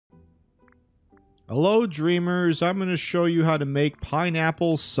Hello dreamers, I'm going to show you how to make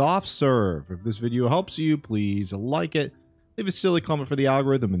pineapple soft serve. If this video helps you, please like it, leave a silly comment for the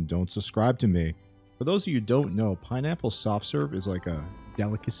algorithm, and don't subscribe to me. For those of you who don't know, pineapple soft serve is like a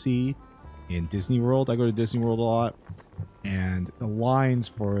delicacy in Disney World. I go to Disney World a lot, and the lines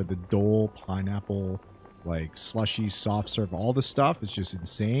for the Dole pineapple, like slushy soft serve, all the stuff is just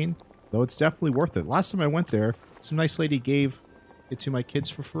insane. Though it's definitely worth it. Last time I went there, some nice lady gave it to my kids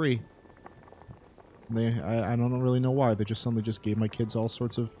for free. I don't really know why. They just suddenly just gave my kids all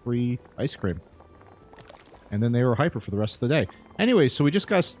sorts of free ice cream. And then they were hyper for the rest of the day. Anyway, so we just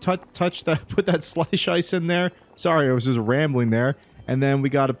got to put that slush ice in there. Sorry, I was just rambling there. And then we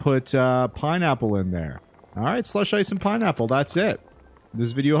got to put pineapple in there. Alright, slush ice and pineapple. That's it. If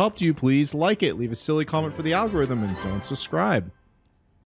this video helped you, please like it. Leave a silly comment for the algorithm and don't subscribe.